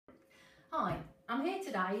Hi, I'm here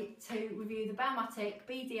today to review the Baumatic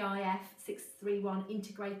BDIF631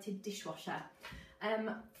 integrated dishwasher.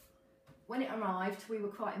 When it arrived, we were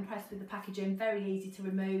quite impressed with the packaging, very easy to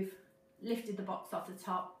remove, lifted the box off the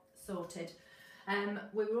top, sorted.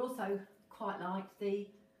 We were also quite liked the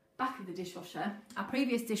back of the dishwasher. Our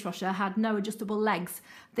previous dishwasher had no adjustable legs.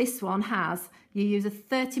 This one has. You use a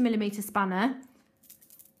 30mm spanner,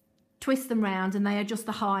 twist them round and they adjust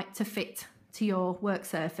the height to fit to your work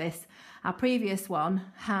surface. Our previous one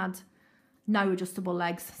had no adjustable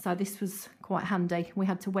legs, so this was quite handy. We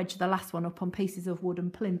had to wedge the last one up on pieces of wood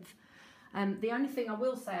and plinth. The only thing I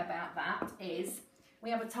will say about that is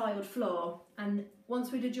we have a tiled floor, and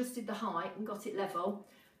once we'd adjusted the height and got it level,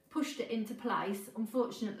 pushed it into place,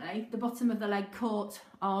 unfortunately the bottom of the leg caught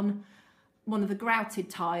on one of the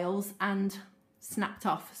grouted tiles and snapped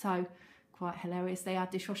off, so quite hilariously our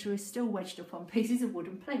dishwasher is still wedged up on pieces of wood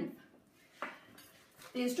and plinth.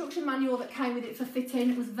 The instruction manual that came with it for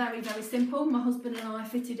fitting was very, very simple. My husband and I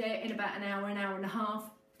fitted it in about an hour and a half.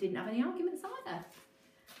 Didn't have any arguments either.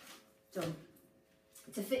 Done.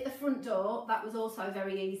 To fit the front door, that was also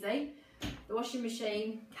very easy. The washing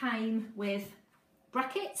machine came with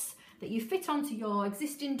brackets that you fit onto your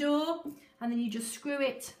existing door, and then you just screw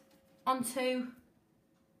it onto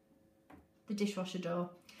the dishwasher door.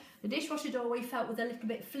 The dishwasher door we felt was a little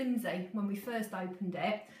bit flimsy when we first opened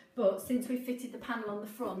it, but since we fitted the panel on the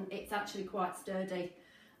front, it's actually quite sturdy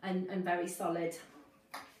and very solid.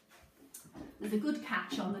 There's a good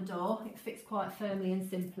catch on the door, it fits quite firmly and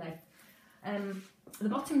simply. The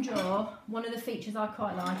bottom drawer, one of the features I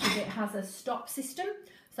quite like is it has a stop system,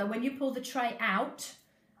 so when you pull the tray out,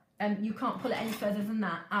 you can't pull it any further than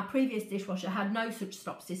that. Our previous dishwasher had no such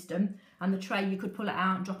stop system, and the tray you could pull it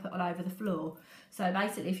out and drop it all over the floor. So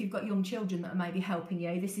basically if you've got young children that are maybe helping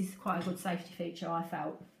you, this is quite a good safety feature, I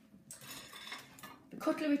felt. The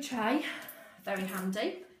cutlery tray, very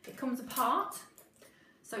handy. It comes apart,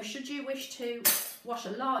 so should you wish to wash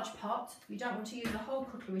a large pot, you don't want to use the whole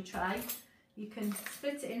cutlery tray, you can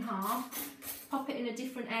split it in half, pop it in a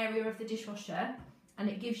different area of the dishwasher, and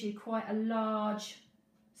it gives you quite a large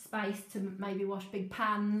space to maybe wash big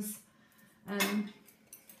pans, and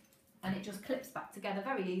it just clips back together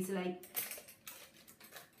very easily,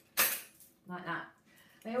 like that.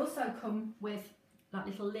 They also come with like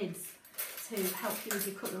little lids to help you with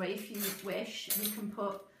your cutlery if you wish. You can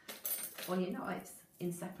put all your knives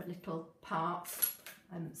in separate little parts,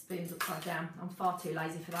 spoons upside down. I'm far too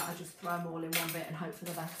lazy for that, I just throw them all in one bit and hope for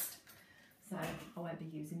the best. So I won't be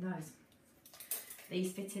using those.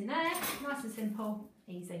 These fit in there, nice and simple,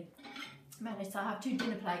 easy. Managed to have two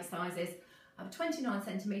dinner plate sizes. I have a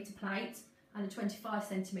 29cm plate and a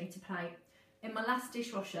 25cm plate. In my last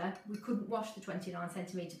dishwasher, we couldn't wash the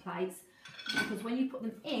 29cm plates because when you put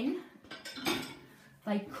them in,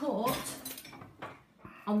 they caught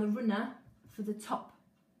on the runner for the top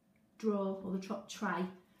drawer or the top tray,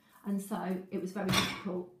 and so it was very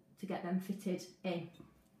difficult to get them fitted in.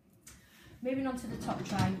 Moving on to the top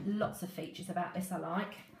tray, lots of features about this I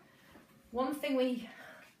like. One thing we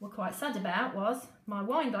were quite sad about was my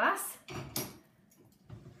wine glass.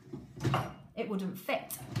 It wouldn't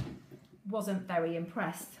fit. Wasn't very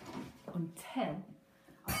impressed until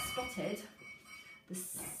I spotted the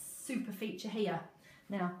super feature here.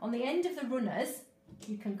 Now, on the end of the runners,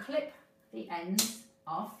 you can clip the ends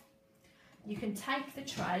off. You can take the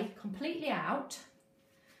tray completely out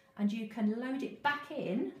and you can load it back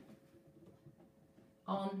in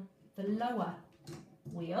on the lower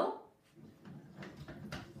wheel.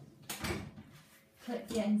 Clip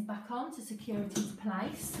the ends back on to secure it into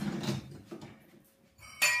place.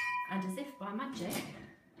 And as if by magic,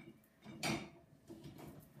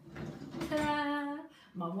 ta-da,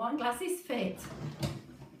 my wine glass is fit.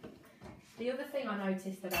 The other thing I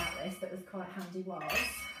noticed about this that was quite handy was,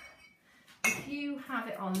 if you have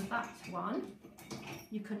it on that one,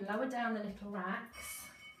 you can lower down the little racks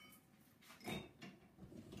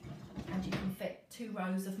and you can fit 2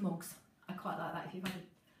 rows of mugs. I quite like that if you've had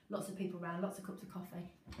lots of people around, lots of cups of coffee.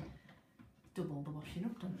 Double the washing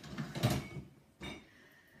up done.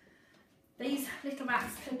 These little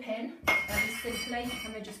racks clip in very simply,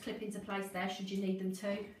 and they just clip into place there should you need them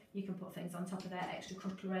to. You can put things on top of there, extra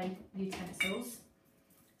cutlery, utensils.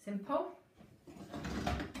 Simple.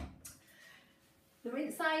 The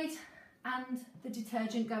rinse aid and the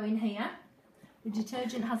detergent go in here. The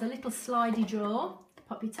detergent has a little slidey drawer.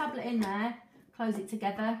 Pop your tablet in there, close it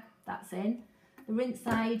together, that's in. The rinse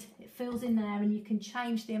aid, it fills in there and you can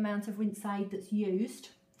change the amount of rinse aid that's used.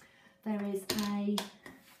 There is a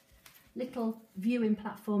little viewing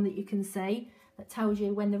platform that you can see that tells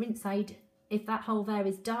you when the rinse aid, if that hole there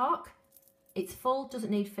is dark, it's full,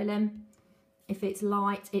 doesn't need filling. If it's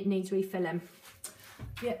light, it needs refilling.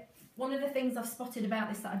 Yeah, one of the things I've spotted about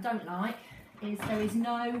this that I don't like is there is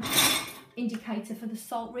no indicator for the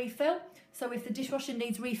salt refill. So if the dishwasher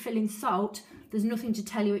needs refilling salt, there's nothing to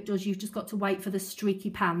tell you it does. You've just got to wait for the streaky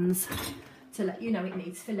pans to let you know it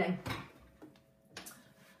needs filling.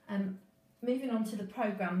 Moving on to the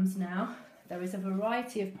programs now, there is a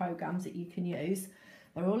variety of programs that you can use.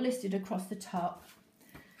 They're all listed across the top,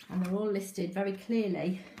 and they're all listed very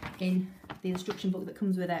clearly in the instruction book that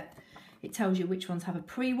comes with it. It tells you which ones have a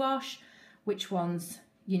pre-wash, which ones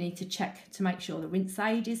you need to check to make sure the rinse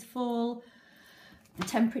aid is full, the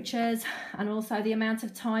temperatures, and also the amount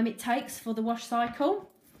of time it takes for the wash cycle.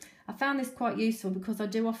 I found this quite useful because I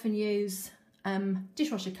do often use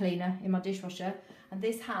dishwasher cleaner in my dishwasher, and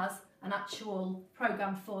this has an actual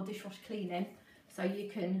program for dishwasher cleaning, so you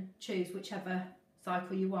can choose whichever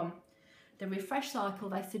cycle you want. The refresh cycle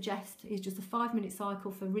they suggest is just a 5-minute cycle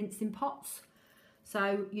for rinsing pots,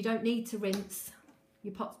 so you don't need to rinse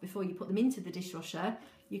your pots before you put them into the dishwasher.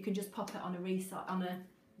 You can just pop it on a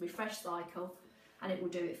refresh cycle and it will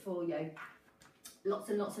do it for you. Lots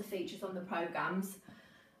and lots of features on the programs.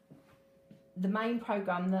 The main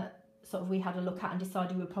program that sort of we had a look at and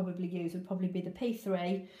decided we'd probably use would probably be the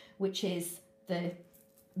P3, which is the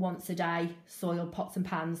once a day soil pots and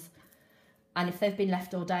pans, and if they've been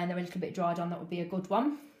left all day and they're a little bit dried on, that would be a good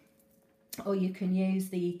one. Or you can use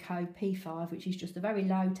the Eco P5, which is just a very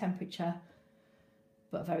low temperature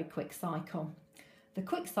but a very quick cycle. The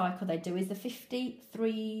quick cycle they do is the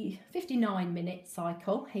 59-minute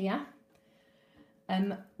cycle here.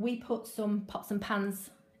 We put some pots and pans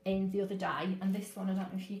in the other day, and this one, I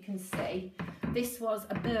don't know if you can see, this was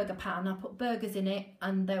a burger pan. I put burgers in it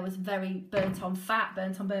and there was very burnt on fat,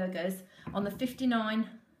 burnt on burgers on the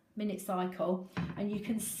 59-minute cycle, and you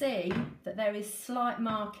can see that there is slight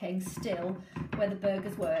marking still where the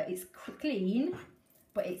burgers were. It's clean,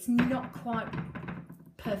 but it's not quite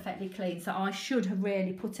perfectly clean, so I should have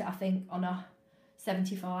really put it, I think, on a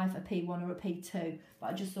 75, a P1 or a P2,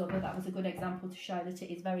 but I just thought that that was a good example to show that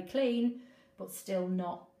it is very clean but still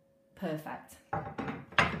not perfect.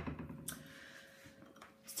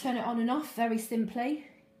 To turn it on and off, very simply,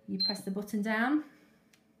 you press the button down,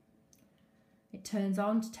 it turns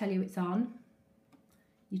on to tell you it's on.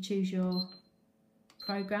 You choose your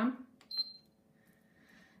program.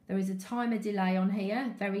 There is a timer delay on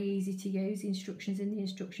here, very easy to use, instructions in the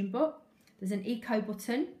instruction book. There's an eco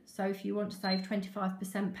button, so if you want to save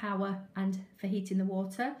 25% power and for heating the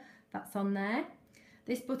water, that's on there.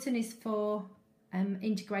 This button is for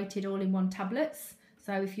integrated all-in-one tablets,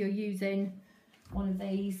 so if you're using one of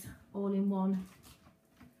these all-in-one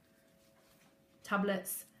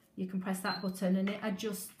tablets, you can press that button and it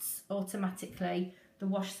adjusts automatically the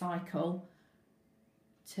wash cycle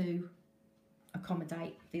to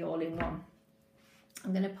accommodate the all-in-one.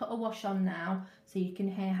 I'm going to put a wash on now so you can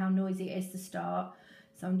hear how noisy it is to start.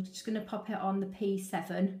 So I'm just going to pop it on the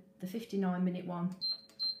P7, the 59-minute one.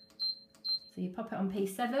 So you pop it on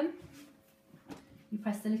P7, you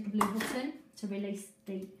press the little blue button to release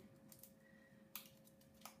the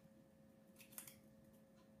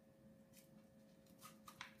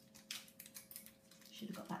should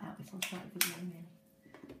have got that out before I started videoing really.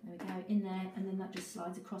 There we go, in there, and then that just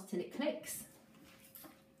slides across till it clicks.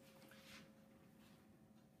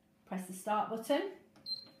 Press the start button.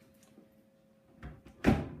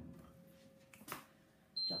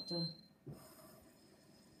 Job done.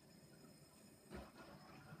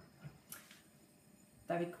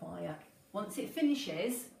 Very quiet. Once it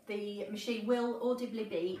finishes, the machine will audibly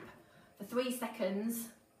beep for 3 seconds,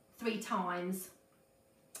 3 times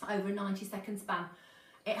over a 90-second span.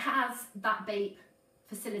 It has that beep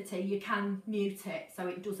facility. You can mute it so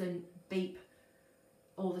it doesn't beep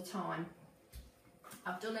all the time.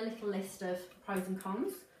 I've done a little list of pros and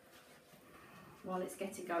cons. While it's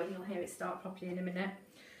getting going, you'll hear it start properly in a minute.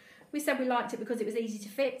 We said we liked it because it was easy to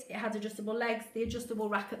fit. It had adjustable legs. The adjustable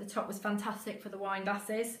rack at the top was fantastic for the wine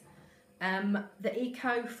glasses. The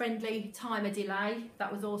eco-friendly timer delay,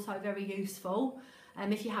 that was also very useful.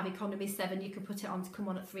 If you have economy 7, you can put it on to come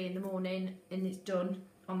on at 3 in the morning and it's done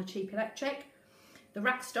on the cheap electric. The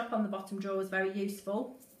rack stop on the bottom drawer was very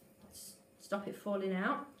useful. Stop it falling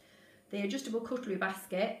out. The adjustable cutlery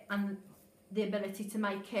basket and the ability to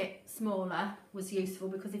make it smaller was useful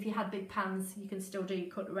because if you had big pans, you can still do your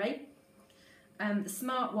cutlery. The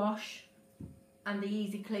smart wash and the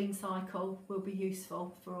easy clean cycle will be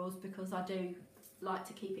useful for us because I do like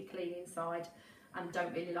to keep it clean inside and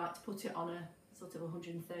don't really like to put it on a sort of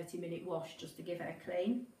 130-minute wash just to give it a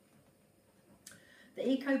clean. The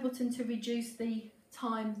eco button to reduce the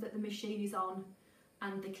time that the machine is on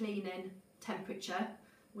and the cleaning temperature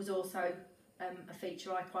was also a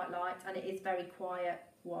feature I quite liked, and it is very quiet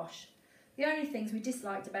wash. The only things we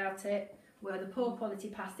disliked about it were the poor quality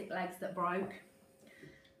plastic legs that broke,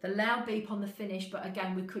 the loud beep on the finish, but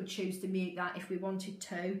again we could choose to mute that if we wanted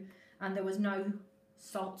to, and there was no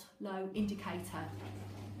salt low indicator.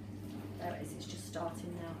 There it is, it's just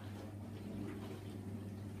starting now.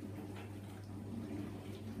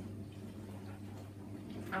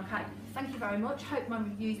 Okay, thank you very much. Hope my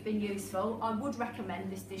review's been useful. I would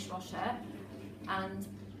recommend this dishwasher, and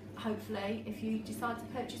hopefully if you decide to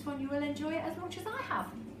purchase one you will enjoy it as much as I have.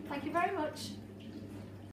 Thank you very much.